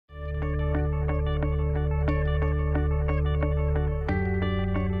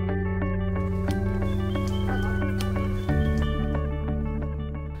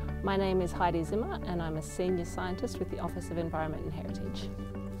My name is Heidi Zimmer and I'm a Senior Scientist with the Office of Environment and Heritage.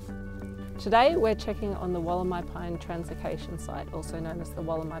 Today we're checking on the Wollemi Pine translocation site, also known as the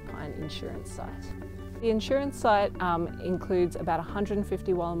Wollemi Pine insurance site. The insurance site includes about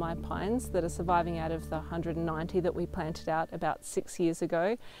 150 Wollemi pines that are surviving out of the 190 that we planted out about 6 years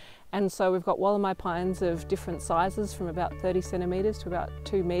ago. And so we've got Wollemi pines of different sizes, from about 30 centimetres to about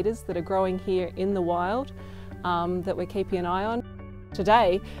 2 metres, that are growing here in the wild that we're keeping an eye on.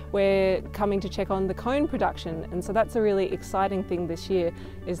 Today we're coming to check on the cone production, and so that's a really exciting thing this year,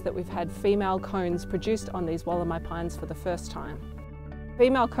 is that we've had female cones produced on these Wollemi pines for the first time.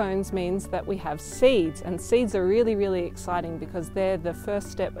 Female cones means that we have seeds, and seeds are really, really exciting because they're the first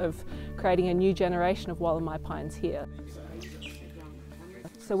step of creating a new generation of Wollemi pines here.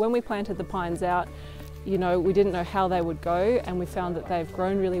 So when we planted the pines out, we didn't know how they would go, and we found that they've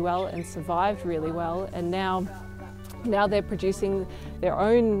grown really well and survived really well, and now they're producing their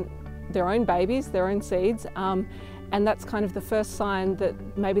own babies, their own seeds, and that's kind of the first sign that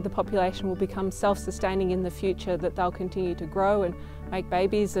maybe the population will become self-sustaining in the future, that they'll continue to grow and make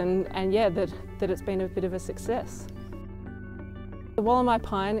babies, and yeah, that it's been a bit of a success. The Wollemi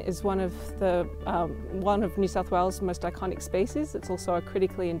pine is one of New South Wales' most iconic species. It's also a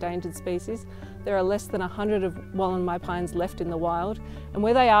critically endangered species. There are less than 100 of Wollemi pines left in the wild, and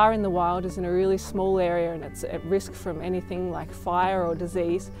where they are in the wild is in a really small area, and it's at risk from anything like fire or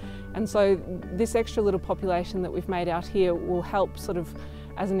disease. And so this extra little population that we've made out here will help sort of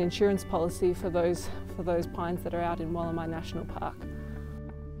as an insurance policy for those pines that are out in Wollemi National Park.